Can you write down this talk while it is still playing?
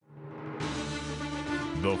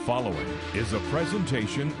The following is a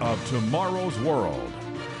presentation of Tomorrow's World.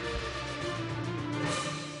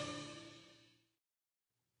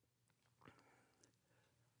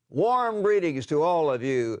 Warm greetings to all of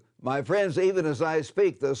you. My friends, even as I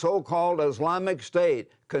speak, the so-called Islamic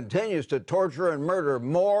State continues to torture and murder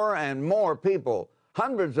more and more people.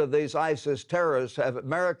 Hundreds of these ISIS terrorists have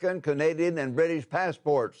American, Canadian, and British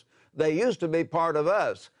passports. They used to be part of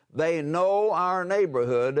us. They know our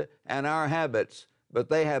neighborhood and our habits, but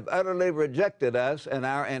they have utterly rejected us and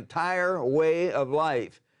our entire way of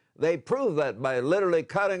life. They prove that by literally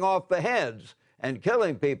cutting off the heads and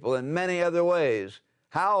killing people in many other ways.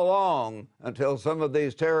 How long until some of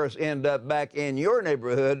these terrorists end up back in your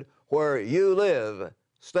neighborhood where you live?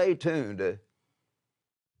 Stay tuned.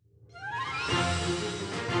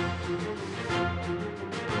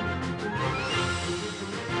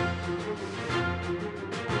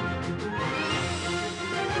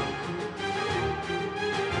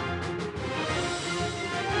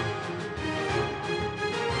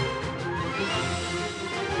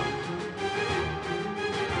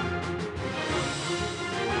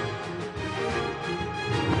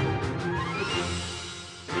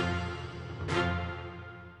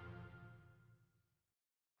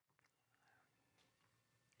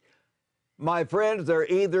 My friends, there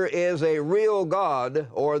either is a real God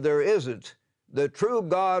or there isn't. The true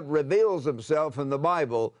God reveals himself in the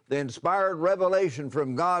Bible, the inspired revelation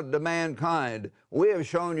from God to mankind. We have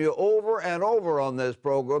shown you over and over on this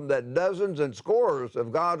program that dozens and scores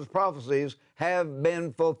of God's prophecies have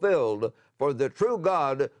been fulfilled. For the true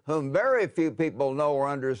God, whom very few people know or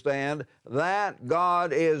understand, that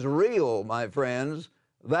God is real, my friends.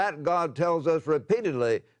 That God tells us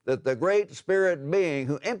repeatedly that the great spirit being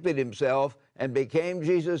who emptied himself and became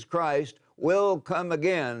Jesus Christ will come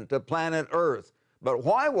again to planet Earth. But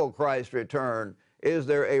why will Christ return? Is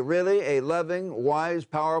there really a loving, wise,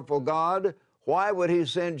 powerful God? Why would he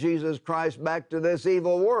send Jesus Christ back to this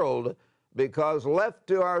evil world? Because left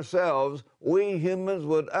to ourselves, we humans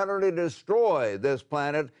would utterly destroy this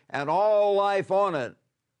planet and all life on it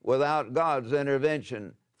without God's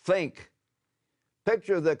intervention. Think.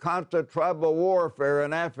 Picture the constant tribal warfare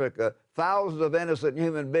in Africa. Thousands of innocent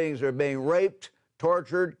human beings are being raped,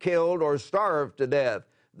 tortured, killed, or starved to death.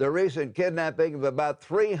 The recent kidnapping of about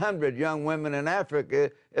 300 young women in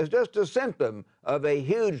Africa is just a symptom of a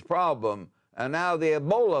huge problem. And now the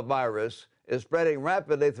Ebola virus is spreading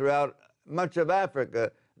rapidly throughout much of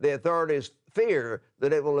Africa. The authorities fear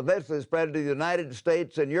that it will eventually spread to the United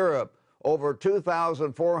States and Europe. Over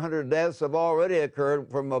 2,400 deaths have already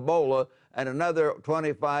occurred from Ebola, and another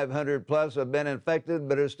 2,500 plus have been infected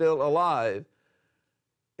but are still alive.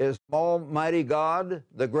 Is Almighty God,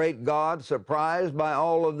 the great God, surprised by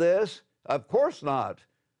all of this? Of course not.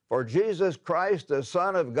 For Jesus Christ, the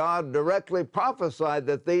Son of God, directly prophesied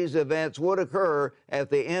that these events would occur at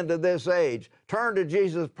the end of this age. Turn to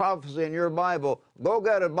Jesus' prophecy in your Bible. Go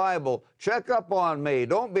get a Bible. Check up on me.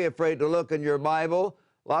 Don't be afraid to look in your Bible.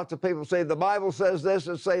 Lots of people say the Bible says this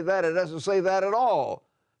and say that. It doesn't say that at all.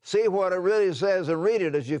 See what it really says and read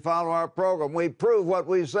it as you follow our program. We prove what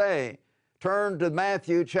we say. Turn to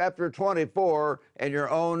Matthew chapter 24 in your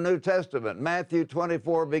own New Testament. Matthew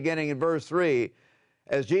 24, beginning in verse 3.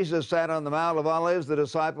 As Jesus sat on the Mount of Olives, the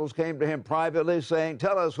disciples came to him privately, saying,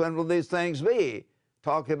 "Tell us, when will these things be?"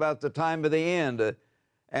 Talking about the time of the end.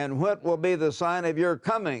 "And what will be the sign of your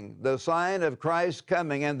coming?" The sign of Christ's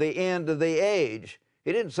coming and the end of the age.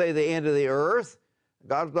 He didn't say the end of the earth.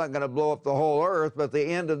 God's not going to blow up the whole earth, but the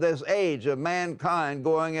end of this age of mankind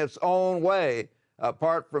going its own way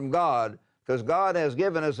apart from God, because God has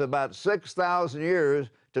given us about 6,000 years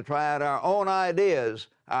to try out our own ideas,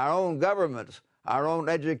 our own governments, our own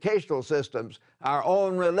educational systems, our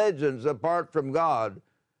own religions apart from God.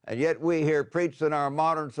 And yet we hear preached in our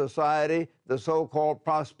modern society the so-called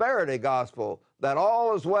prosperity gospel, that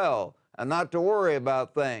all is well and not to worry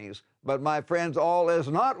about things. But my friends, all is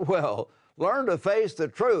not well. Learn to face the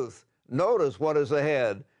truth. Notice what is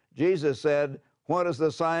ahead. Jesus said, "What is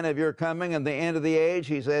the sign of your coming and the end of the age?"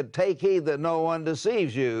 He said, "Take heed that no one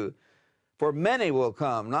deceives you. For many will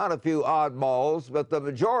come," not a few oddballs, but the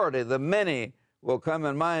majority, the many, will come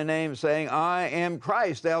in my name saying, "I am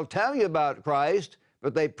Christ." They'll tell you about Christ,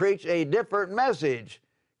 but they preach a different message.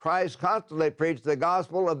 Christ constantly preached the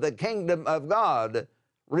gospel of the kingdom of God.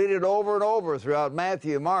 Read it over and over throughout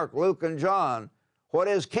Matthew, Mark, Luke, and John. What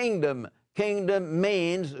is kingdom? Kingdom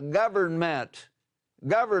means government.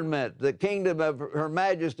 Government. The kingdom of Her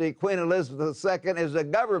Majesty Queen Elizabeth II is a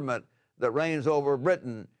government that reigns over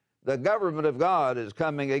Britain. The government of God is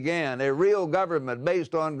coming again, a real government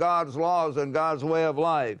based on God's laws and God's way of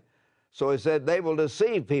life. So he said they will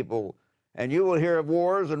deceive people. And you will hear of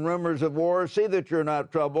wars and rumors of wars. See that you're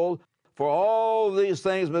not troubled, for all these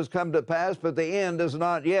things must come to pass, but the end is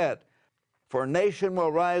not yet. For nation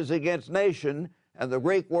will rise against nation, and the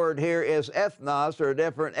Greek word here is ethnos, or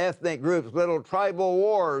different ethnic groups, little tribal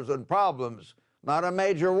wars and problems. Not a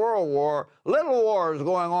major world war, little wars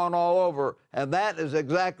going on all over. And that is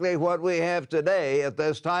exactly what we have today at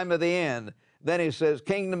this time of the end. Then he says,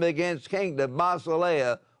 kingdom against kingdom,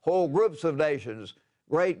 basileia, whole groups of nations,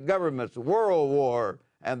 great governments, world war,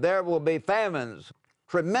 and there will be famines.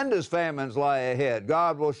 Tremendous famines lie ahead.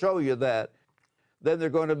 God will show you that. Then there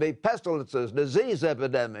are going to be pestilences, disease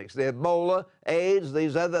epidemics. The Ebola, AIDS,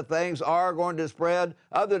 these other things are going to spread.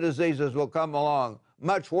 Other diseases will come along,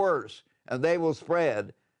 much worse, and they will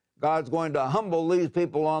spread. God's going to humble these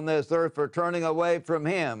people on this earth for turning away from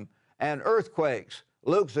Him. And earthquakes,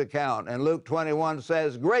 Luke's account in Luke 21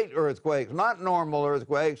 says great earthquakes, not normal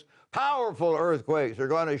earthquakes, powerful earthquakes are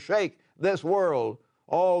going to shake this world.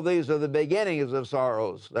 All these are the beginnings of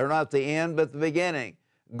sorrows. They're not the end, but the beginning.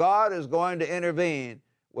 God is going to intervene.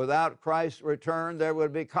 Without Christ's return, there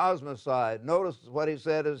would be cosmicide. Notice what he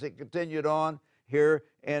said as he continued on here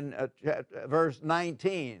in verse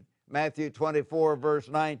 19, Matthew 24, verse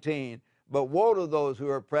 19. But woe to those who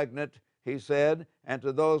are pregnant, he said, and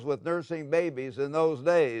to those with nursing babies in those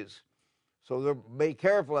days. So be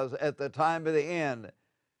careful at the time of the end.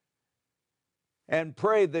 And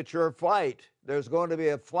pray that your flight, there's going to be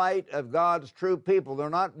a flight of God's true people. They're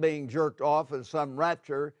not being jerked off in some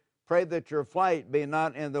rapture. Pray that your flight be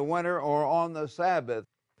not in the winter or on the Sabbath,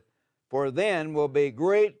 for then will be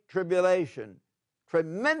great tribulation,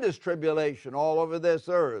 tremendous tribulation all over this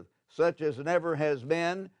earth, such as never has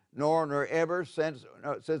been, nor ever since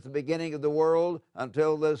the beginning of the world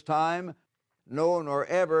until this time, no, nor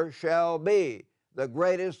ever shall be. The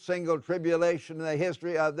greatest single tribulation in the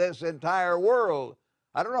history of this entire world.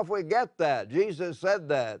 I don't know if we get that. Jesus said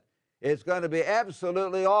that. It's going to be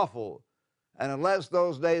absolutely awful. And unless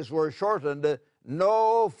those days were shortened,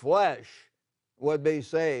 no flesh would be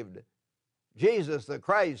saved. Jesus the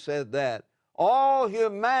Christ said that. All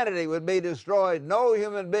humanity would be destroyed. No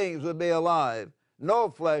human beings would be alive. No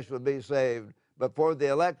flesh would be saved. But for the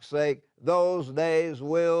elect's sake, those days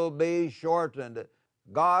will be shortened.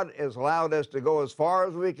 God has allowed us to go as far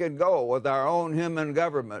as we can go with our own human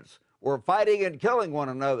governments. We're fighting and killing one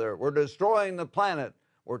another. We're destroying the planet.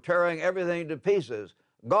 We're tearing everything to pieces.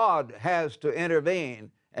 God has to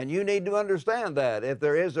intervene, and you need to understand that. If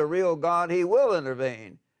there is a real God, He will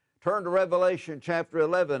intervene. Turn to Revelation chapter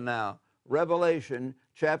 11 now. Revelation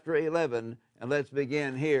chapter 11, and let's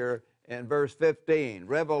begin here in verse 15.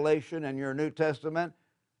 Revelation in your New Testament,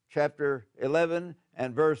 chapter 11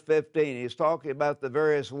 and verse 15. He's talking about the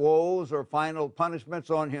various woes or final punishments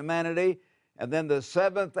on humanity. And then the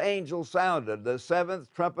seventh angel sounded, the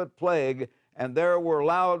seventh trumpet plague, and there were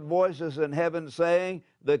loud voices in heaven saying,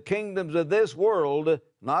 the kingdoms of this world,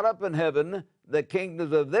 not up in heaven, the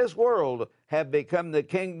kingdoms of this world have become the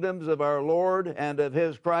kingdoms of our Lord and of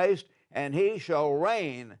His Christ, and He shall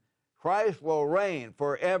reign. Christ will reign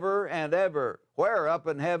forever and ever. Where? Up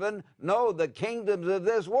in heaven? No, the kingdoms of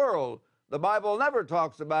this world. The Bible never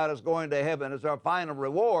talks about us going to heaven as our final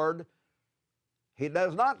reward. He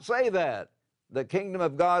does not say that. The kingdom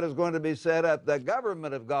of God is going to be set up. The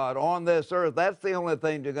government of God on this earth, that's the only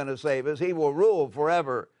thing you're going to save us. He will rule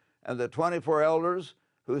forever. And the 24 elders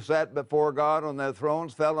who sat before God on their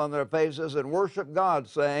thrones fell on their faces and worshiped God,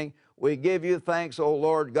 saying, we give you thanks, O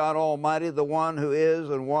Lord God Almighty, the one who is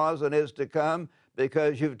and was and is to come,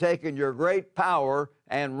 because you've taken your great power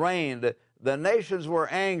and reigned. The nations were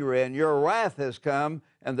angry, and your wrath has come,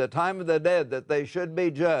 and the time of the dead, that they should be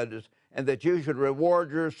judged, and that you should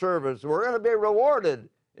reward your servants. We're going to be rewarded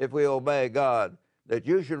if we obey God. That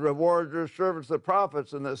you should reward your servants, the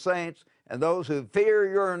prophets and the saints, and those who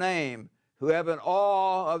fear your name, who have an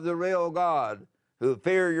awe of the real God, who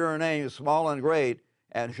fear your name, small and great,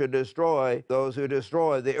 and should destroy those who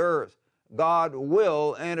destroy the earth. God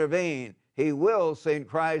will intervene. He will send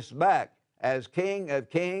Christ back as King of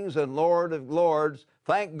kings and Lord of lords.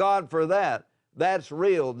 Thank God for that. That's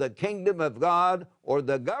real. The kingdom of God, or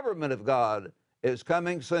the government of God, is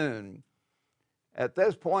coming soon. At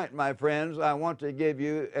this point, my friends, I want to give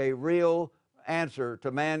you a real answer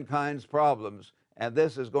to mankind's problems. And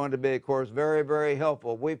this is going to be, of course, very, very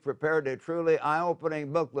helpful. We've prepared a truly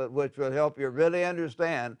eye-opening booklet which will help you really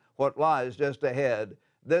understand what lies just ahead.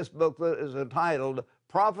 This booklet is entitled,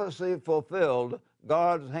 Prophecy Fulfilled,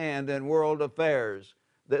 God's Hand in World Affairs.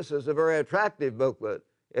 This is a very attractive booklet.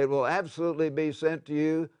 It will absolutely be sent to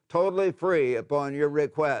you totally free upon your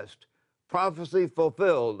request. Prophecy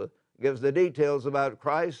Fulfilled gives the details about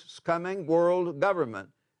Christ's coming world government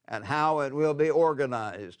and how it will be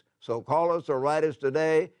organized. So call us or write us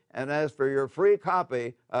today and ask for your free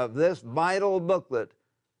copy of this vital booklet,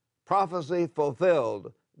 Prophecy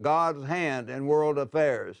Fulfilled, God's Hand in World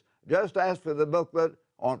Affairs. Just ask for the booklet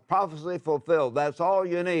on Prophecy Fulfilled. That's all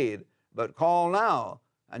you need. But call now,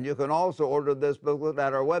 and you can also order this booklet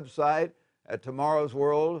at our website at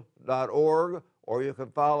tomorrowsworld.org, or you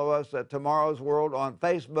can follow us at Tomorrow's World on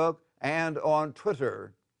Facebook and on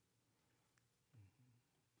Twitter.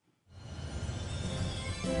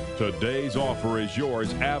 Today's offer is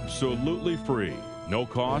yours absolutely free. No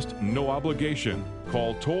cost, no obligation.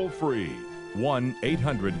 Call toll-free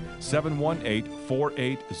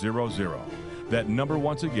 1-800-718-4800. That number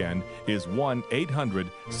once again is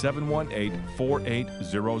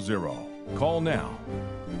 1-800-718-4800. Call now.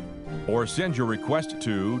 Or send your request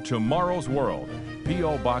to Tomorrow's World,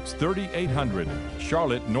 P.O. Box 3800,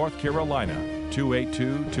 Charlotte, North Carolina,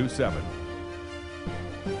 28227.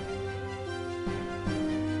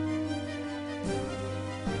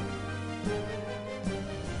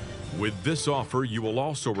 With this offer, you will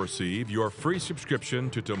also receive your free subscription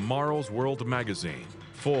to Tomorrow's World magazine,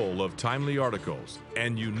 full of timely articles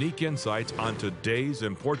and unique insights on today's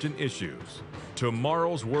important issues.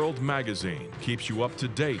 Tomorrow's World magazine keeps you up to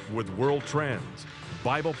date with world trends,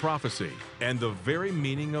 Bible prophecy, and the very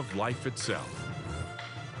meaning of life itself.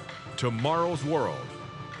 Tomorrow's World.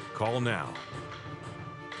 Call now.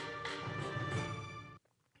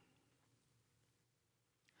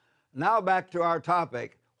 Now back to our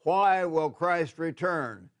topic. Why will Christ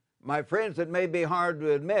return? My friends, it may be hard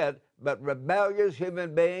to admit, but rebellious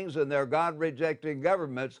human beings and their God-rejecting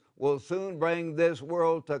governments will soon bring this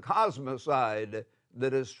world to cosmocide, the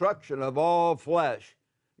destruction of all flesh.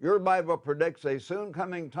 Your Bible predicts a soon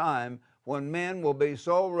coming time when men will be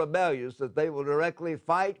so rebellious that they will directly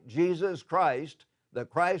fight Jesus Christ, the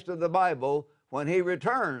Christ of the Bible, when he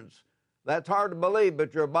returns. That's hard to believe,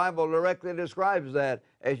 but your Bible directly describes that.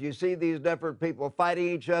 As you see these different people fighting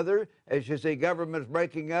each other, as you see governments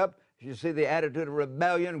breaking up, as you see the attitude of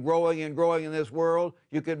rebellion growing and growing in this world,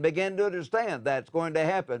 you can begin to understand that's going to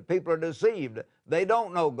happen. People are deceived. They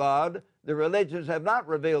don't know God. The religions have not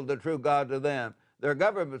revealed the true God to them. Their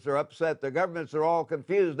governments are upset. Their governments are all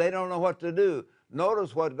confused. They don't know what to do.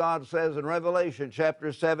 Notice what God says in Revelation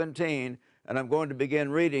chapter 17, and I'm going to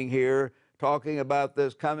begin reading here, talking about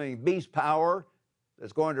this coming beast power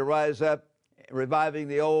that's going to rise up, reviving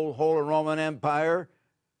the old Holy Roman Empire.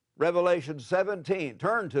 Revelation 17,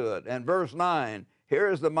 turn to it, and verse 9. Here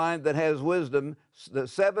is the mind that has wisdom. The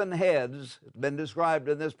 7 heads, it's been described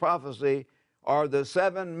in this prophecy, are the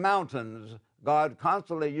 7 mountains. God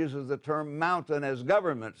constantly uses the term mountain as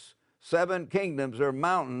governments. 7 kingdoms are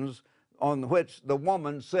mountains on which the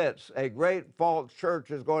woman sits. A great false church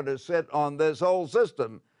is going to sit on this whole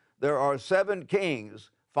system. There are 7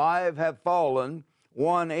 kings. 5 have fallen,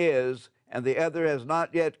 1 is, and the other has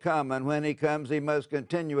not yet come. And when he comes, he must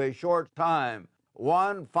continue a short time.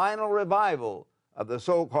 One final revival of the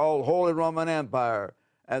so-called Holy Roman Empire.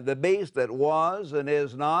 And the beast that was and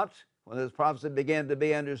is not, when this prophecy began to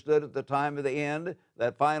be understood at the time of the end,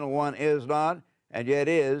 that final one is not, and yet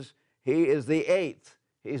is. He is the 8th.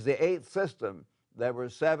 He's the 8th system. There were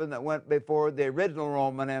 7 that went before the original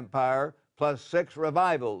Roman Empire, plus 6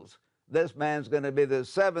 revivals. This man's going to be the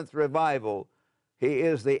 7th revival. He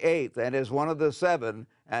is the 8th and is one of the 7,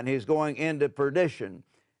 and he's going into perdition.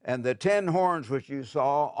 And the 10 horns which you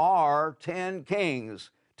saw are 10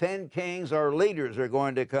 kings. 10 kings or leaders are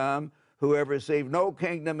going to come who have received no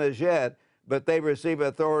kingdom as yet, but they receive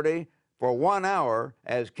authority for 1 hour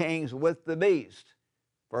as kings with the beast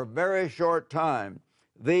for a very short time.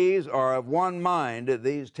 These are of one mind,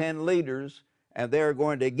 these 10 leaders, and they're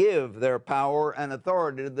going to give their power and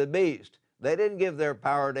authority to the beast. They didn't give their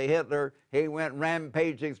power to Hitler. He went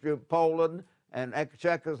rampaging through Poland and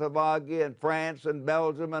Czechoslovakia and France and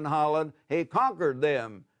Belgium and Holland. He conquered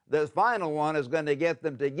them. This final one is going to get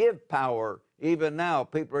them to give power. Even now,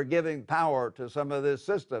 people are giving power to some of this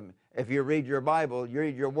system. If you read your Bible, you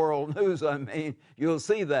read your world news, you'll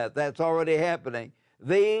see that. That's already happening.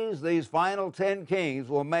 These final 10 kings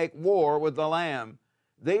will make war with the Lamb.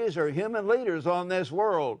 These are human leaders on this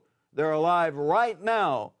world. They're alive right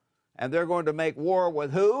now, and they're going to make war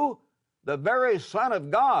with who? The very Son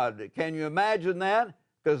of God. Can you imagine that?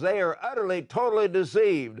 Because they are utterly, totally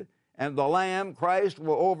deceived. And the Lamb, Christ,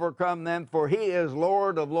 will overcome them, for he is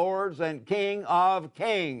Lord of lords and King of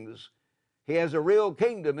kings. He has a real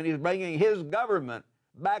kingdom, and he's bringing his government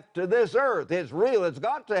back to this earth. It's real. It's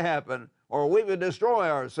got to happen, or we would destroy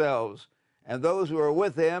ourselves. And those who are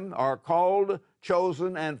with him are called,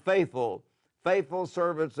 chosen, and faithful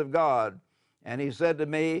servants of God. And he said to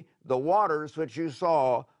me, the waters which you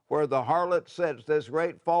saw where the harlot sits, this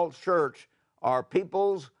great false church, are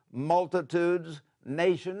peoples, multitudes,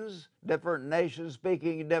 nations, different nations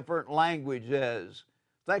speaking different languages.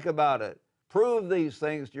 Think about it. Prove these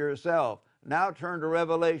things to yourself. Now turn to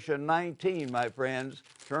Revelation 19, my friends.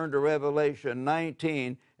 Turn to Revelation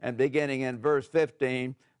 19 and beginning in verse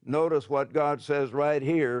 15. Notice what God says right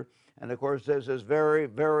here. And of course, this is very,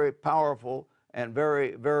 very powerful and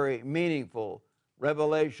very, very meaningful.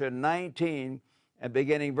 Revelation 19 and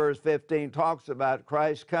beginning verse 15 talks about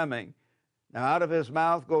Christ coming. Now out of his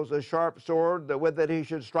mouth goes a sharp sword, that with it he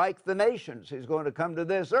should strike the nations. He's going to come to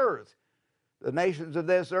this earth, the nations of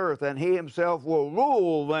this earth, and he himself will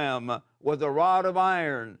rule them with a rod of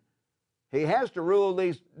iron. He has to rule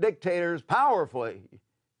these dictators powerfully.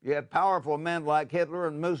 You have powerful men like Hitler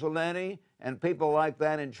and Mussolini and people like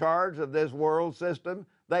that in charge of this world system.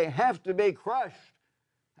 They have to be crushed.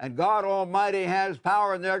 And God Almighty has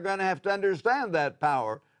power, and they're going to have to understand that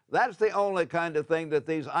power. That's the only kind of thing that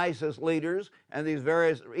these ISIS leaders and these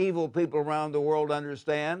various evil people around the world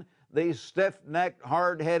understand. These stiff-necked,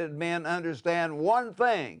 hard-headed men understand one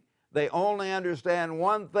thing. They only understand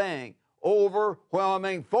one thing: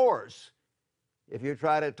 overwhelming force. If you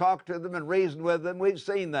try to talk to them and reason with them, we've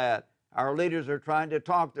seen that. Our leaders are trying to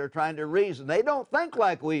talk, they're trying to reason. They don't think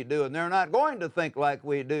like we do, and they're not going to think like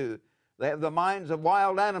we do. They have the minds of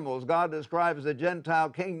wild animals. God describes the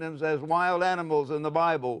Gentile kingdoms as wild animals in the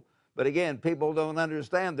Bible. But again, people don't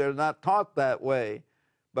understand. They're not taught that way.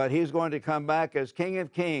 But he's going to come back as King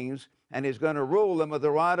of Kings, and he's going to rule them with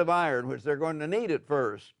a rod of iron, which they're going to need at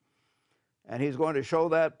first. And he's going to show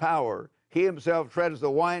that power. He himself treads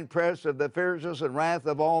the winepress of the fierceness and wrath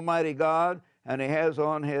of Almighty God, and he has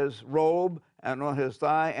on his robe and on his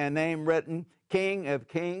thigh a name written, King of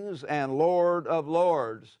Kings and Lord of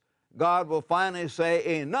Lords. God will finally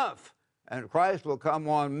say, enough, and Christ will come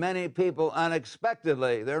on many people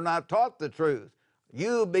unexpectedly. They're not taught the truth.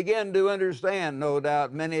 You begin to understand, no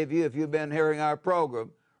doubt, many of you, if you've been hearing our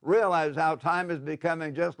program, realize how time is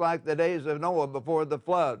becoming just like the days of Noah before the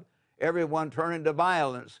flood. Everyone turning to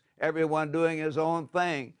violence, everyone doing his own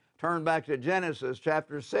thing. Turn back to Genesis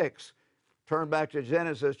chapter 6. Turn back to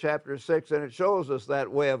Genesis chapter 6, and it shows us that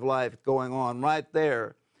way of life going on right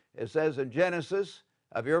there. It says in Genesis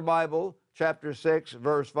of your Bible, chapter 6,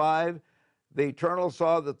 verse 5, the Eternal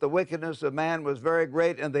saw that the wickedness of man was very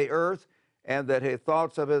great in the earth, and that his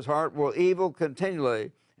thoughts of his heart were evil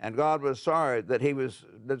continually. And God was sorry that he was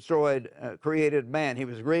destroyed, created man. He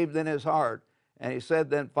was grieved in his heart. And he said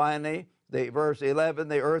then finally, verse 11,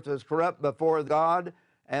 the earth was corrupt before God,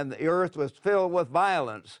 and the earth was filled with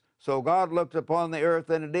violence. So God looked upon the earth,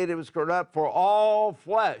 and indeed it was corrupt, for all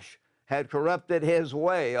flesh had corrupted his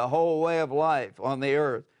way, a whole way of life on the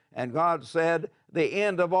earth. And God said, the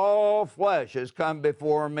end of all flesh has come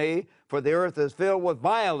before me, for the earth is filled with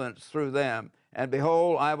violence through them. And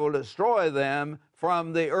behold, I will destroy them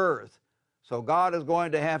from the earth. So God is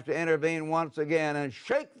going to have to intervene once again and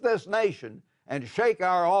shake this nation, and shake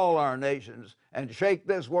all our nations, and shake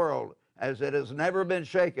this world as it has never been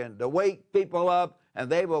shaken, to wake people up, and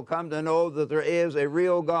they will come to know that there is a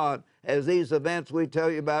real God. As these events we tell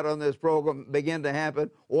you about on this program begin to happen,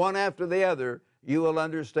 one after the other, you will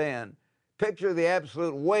understand. Picture the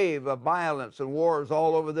absolute wave of violence and wars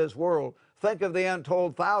all over this world. Think of the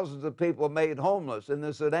untold thousands of people made homeless in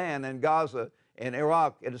the Sudan, in Gaza, in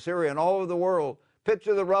Iraq, in Syria, and all over the world.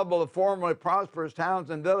 Picture the rubble of formerly prosperous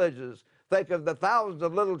towns and villages. Think of the thousands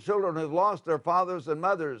of little children who've lost their fathers and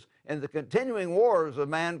mothers in the continuing wars of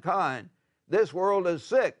mankind. This world is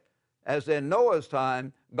sick. As in Noah's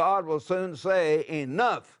time, God will soon say,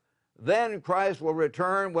 enough. Then Christ will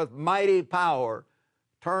return with mighty power.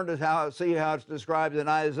 Turn to see how it's described in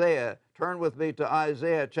Isaiah. Turn with me to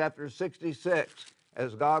Isaiah chapter 66.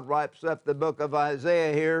 As God writes up the book of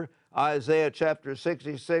Isaiah here, Isaiah chapter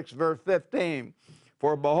 66, verse 15.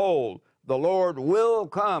 For behold, the Lord will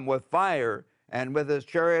come with fire, and with his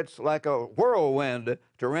chariots like a whirlwind,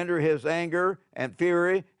 to render his anger and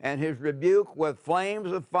fury and his rebuke with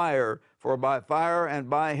flames of fire. For by fire and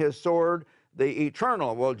by his sword the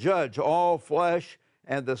Eternal will judge all flesh,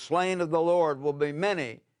 and the slain of the Lord will be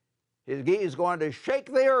many. He's going to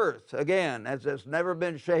shake the earth again as it's never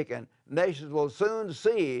been shaken. Nations will soon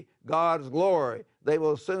see God's glory. They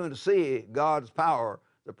will soon see God's power.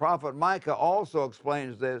 The prophet Micah also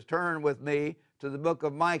explains this. Turn with me to the book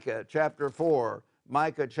of Micah, chapter 4.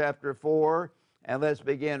 Micah, chapter 4, and let's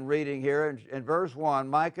begin reading here in verse 1.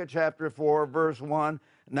 Micah, chapter 4, verse 1.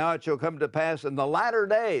 Now it shall come to pass in the latter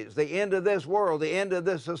days, the end of this world, the end of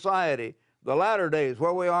this society, the latter days,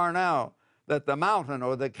 where we are now, that the mountain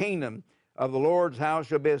or the kingdom of the Lord's house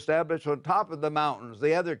shall be established on top of the mountains,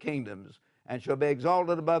 the other kingdoms, and shall be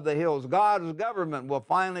exalted above the hills. God's government will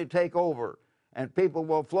finally take over, and people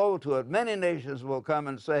will flow to it. Many nations will come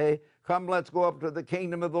and say, come, let's go up to the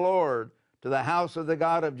kingdom of the Lord, to the house of the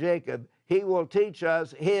God of Jacob. He will teach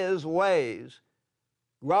us his ways.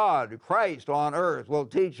 God, Christ on earth, will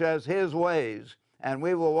teach us his ways, and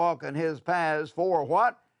we will walk in his paths. For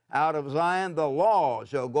what? Out of Zion the law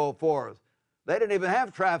shall go forth. They didn't even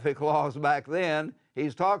have traffic laws back then.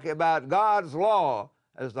 He's talking about God's law,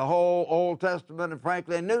 as the whole Old Testament and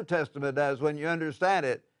frankly New Testament does when you understand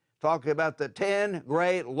it. Talking about the 10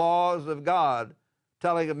 great laws of God,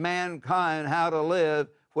 telling mankind how to live,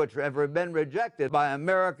 which have been rejected by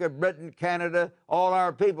America, Britain, Canada, all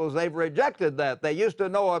our peoples. They've rejected that. They used to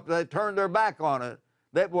know it, but they turned their back on it.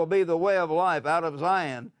 That will be the way of life out of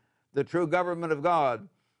Zion, the true government of God.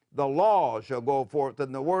 The law shall go forth,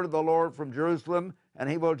 and the word of the Lord from Jerusalem, and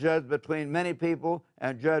he will judge between many people,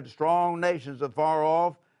 and judge strong nations afar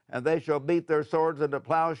off, and they shall beat their swords into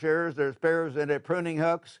plowshares, their spears into pruning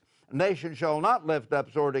hooks. Nation shall not lift up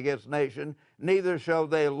sword against nation, neither shall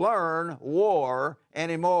they learn war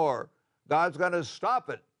anymore. God's going to stop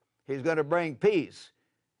it. He's going to bring peace.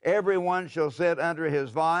 Everyone shall sit under his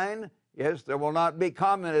vine. Yes, there will not be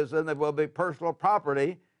communism, there will be personal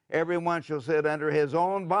property. Everyone shall sit under his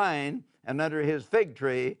own vine and under his fig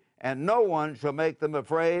tree, and no one shall make them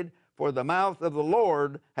afraid, for the mouth of the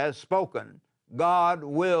Lord has spoken. God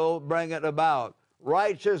will bring it about.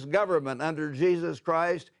 Righteous government under Jesus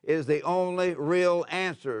Christ is the only real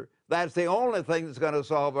answer. That's the only thing that's going to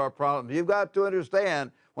solve our problems. You've got to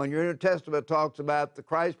understand, when your New Testament talks about the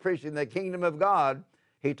Christ preaching the kingdom of God,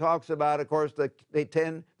 he talks about, of course, the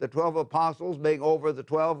 12 apostles being over the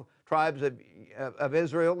 12 tribes of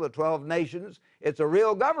Israel, the 12 nations. It's a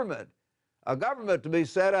real government, a government to be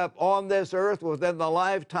set up on this earth within the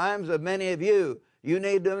lifetimes of many of you. You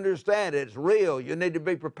need to understand it's real. You need to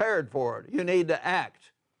be prepared for it. You need to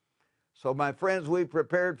act. So, my friends, we've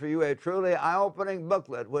prepared for you a truly eye-opening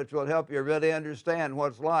booklet which will help you really understand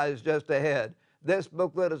what lies just ahead. This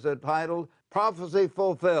booklet is entitled Prophecy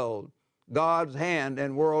Fulfilled, God's Hand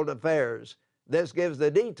in World Affairs. This gives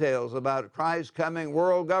the details about Christ's coming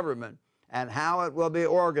world government and how it will be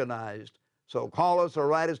organized. So call us or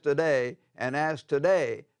write us today and ask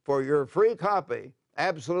today for your free copy,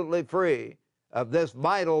 absolutely free, of this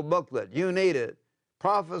vital booklet. You need it.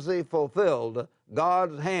 Prophecy Fulfilled,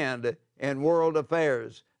 God's Hand in World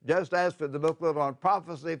Affairs. Just ask for the booklet on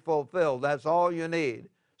Prophecy Fulfilled. That's all you need.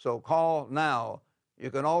 So call now.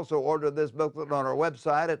 You can also order this booklet on our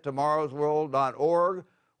website at tomorrowsworld.org,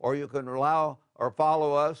 or you can allow or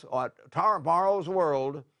follow us on Tomorrow's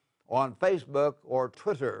World on Facebook or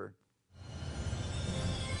Twitter.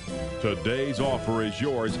 Today's offer is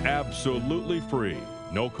yours absolutely free.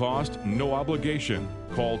 No cost, no obligation.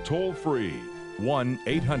 Call toll-free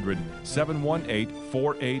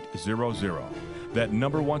 1-800-718-4800. That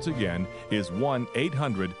number once again is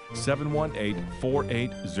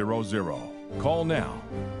 1-800-718-4800. Call now.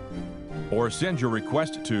 Or send your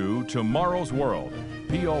request to Tomorrow's World,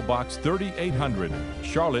 P.O. Box 3800,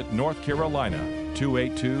 Charlotte, North Carolina,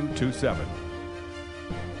 28227.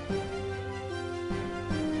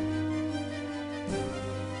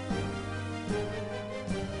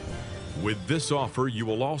 With this offer, you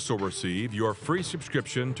will also receive your free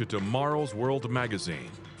subscription to Tomorrow's World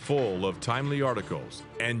magazine, full of timely articles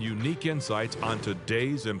and unique insights on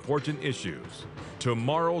today's important issues.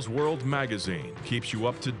 Tomorrow's World magazine keeps you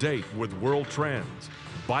up to date with world trends,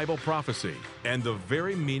 Bible prophecy, and the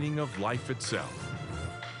very meaning of life itself.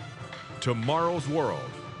 Tomorrow's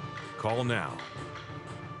World. Call now.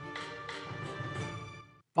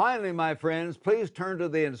 Finally, my friends, please turn to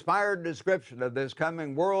the inspired description of this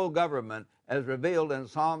coming world government as revealed in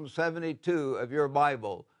Psalm 72 of your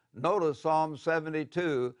Bible. Notice Psalm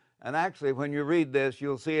 72, and actually when you read this,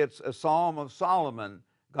 you'll see it's a Psalm of Solomon.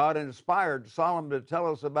 God inspired Solomon to tell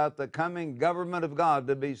us about the coming government of God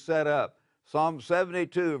to be set up. Psalm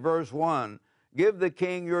 72, verse 1, Give the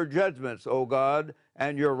king your judgments, O God,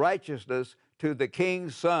 and your righteousness to the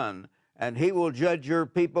king's son, and he will judge your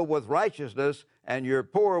people with righteousness and your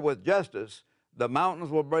poor with justice. The mountains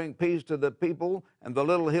will bring peace to the people, and the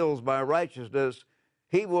little hills by righteousness.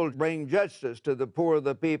 He will bring justice to the poor of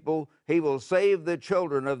the people. He will save the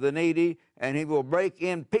children of the needy, and he will break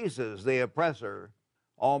in pieces the oppressor.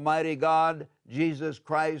 Almighty God, Jesus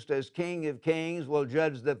Christ, as King of Kings, will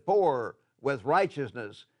judge the poor with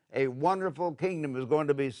righteousness. A wonderful kingdom is going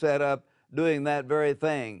to be set up doing that very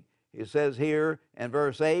thing. He says here in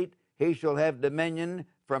verse 8, He shall have dominion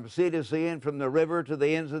from sea to sea and from the river to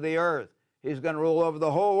the ends of the earth. He's going to rule over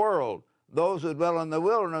the whole world. Those who dwell in the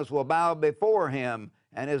wilderness will bow before him,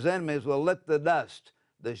 and his enemies will lick the dust.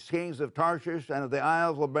 The kings of Tarshish and of the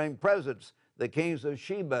isles will bring presents. The kings of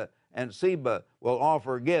Sheba and Seba will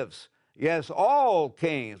offer gifts. Yes, all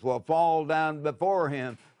kings will fall down before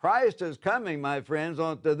him. Christ is coming, my friends,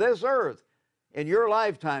 onto this earth. In your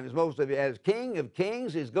lifetimes, most of you, as King of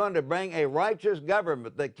Kings, he's going to bring a righteous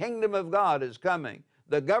government. The kingdom of God is coming.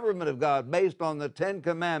 The government of God based on the Ten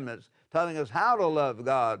Commandments, telling us how to love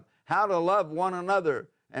God, how to love one another,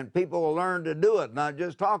 and people will learn to do it, not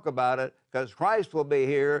just talk about it, because Christ will be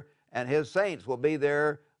here and his saints will be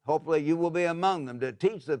there. Hopefully you will be among them to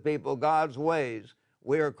teach the people God's ways.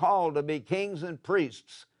 We are called to be kings and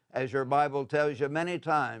priests, as your Bible tells you many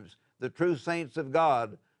times, the true saints of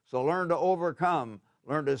God. So learn to overcome,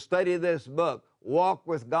 learn to study this book, walk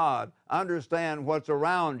with God, understand what's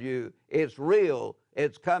around you. It's real,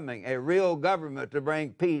 it's coming, a real government to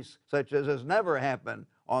bring peace such as has never happened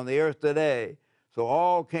on the earth today. So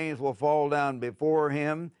all kings will fall down before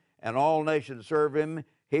him, and all nations serve him.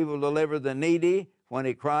 He will deliver the needy when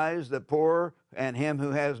he cries, the poor, and him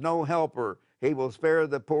who has no helper. He will spare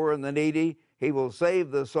the poor and the needy. He will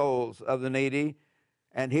save the souls of the needy,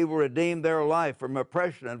 and he will redeem their life from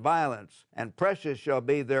oppression and violence. And precious shall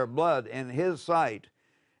be their blood in his sight,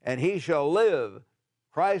 and he shall live.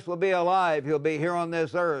 Christ will be alive. He'll be here on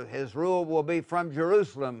this earth. His rule will be from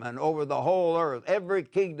Jerusalem and over the whole earth. Every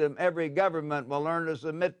kingdom, every government will learn to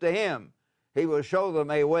submit to him. He will show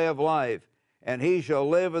them a way of life. And he shall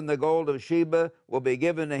live, and the gold of Sheba will be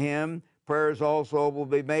given to him. Prayers also will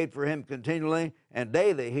be made for him continually, and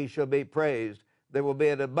daily he shall be praised. There will be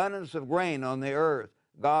an abundance of grain on the earth.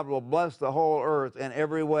 God will bless the whole earth in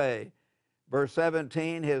every way. Verse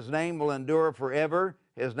 17, his name will endure forever.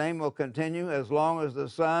 His name will continue as long as the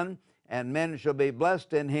sun, and men shall be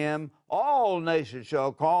blessed in him. All nations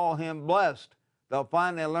shall call him blessed. They'll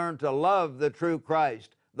finally learn to love the true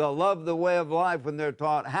Christ. They'll love the way of life when they're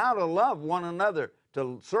taught how to love one another,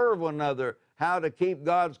 to serve one another, how to keep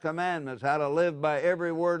God's commandments, how to live by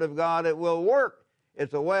every word of God. It will work.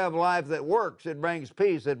 It's a way of life that works. It brings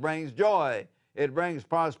peace. It brings joy. It brings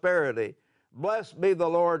prosperity. Blessed be the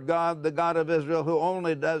Lord God, the God of Israel, who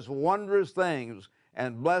only does wondrous things,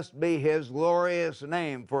 and blessed be his glorious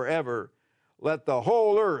name forever. Let the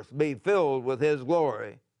whole earth be filled with his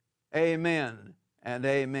glory. Amen and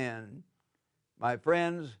amen. My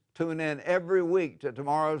friends, tune in every week to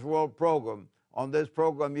Tomorrow's World program. On this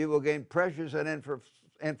program, you will gain precious and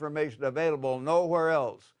information available nowhere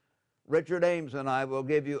else. Richard Ames and I will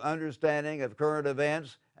give you understanding of current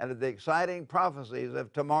events and of the exciting prophecies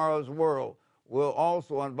of tomorrow's world. We'll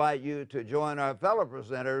also invite you to join our fellow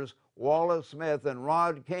presenters, Wallace Smith and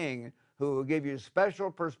Rod King, who will give you special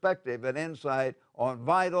perspective and insight on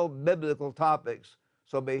vital biblical topics.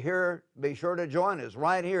 So be sure to join us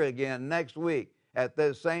right here again next week at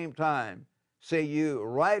this same time. See you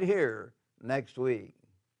right here next week.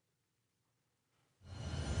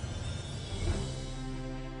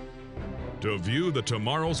 To view the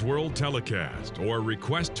Tomorrow's World telecast or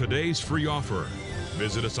request today's free offer,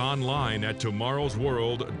 visit us online at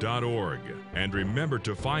tomorrowsworld.org. And remember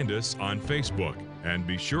to find us on Facebook, and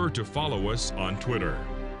be sure to follow us on Twitter.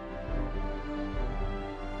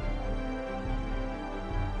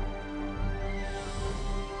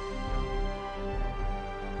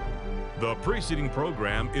 The preceding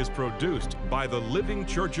program is produced by the Living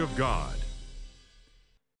Church of God.